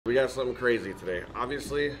we got something crazy today.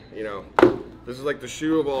 Obviously, you know, this is like the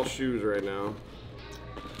shoe of all shoes right now.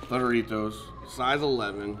 Doritos, size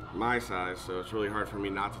 11, my size, so it's really hard for me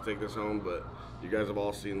not to take this home, but you guys have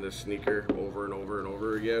all seen this sneaker over and over and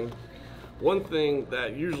over again. One thing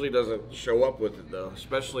that usually doesn't show up with it though,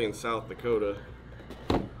 especially in South Dakota,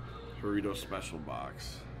 Doritos Special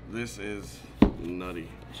Box. This is nutty.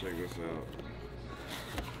 Check this out.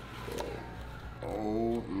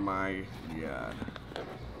 Oh my God.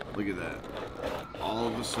 Look at that. All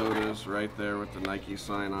of the sodas right there with the Nike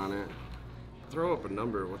sign on it. Throw up a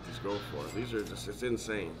number of what these go for. These are just, it's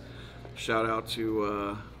insane. Shout out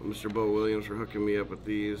to Mr. Bo Williams for hooking me up with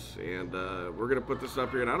these, and we're gonna put this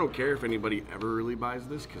up here, and I don't care if anybody ever really buys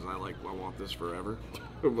this because I want this forever.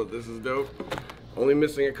 But this is dope. Only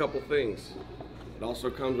missing a couple things. It also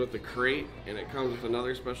comes with a crate, and it comes with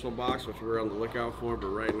another special box which we're on the lookout for, but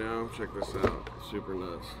right now check this out. Super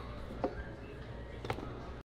nuts.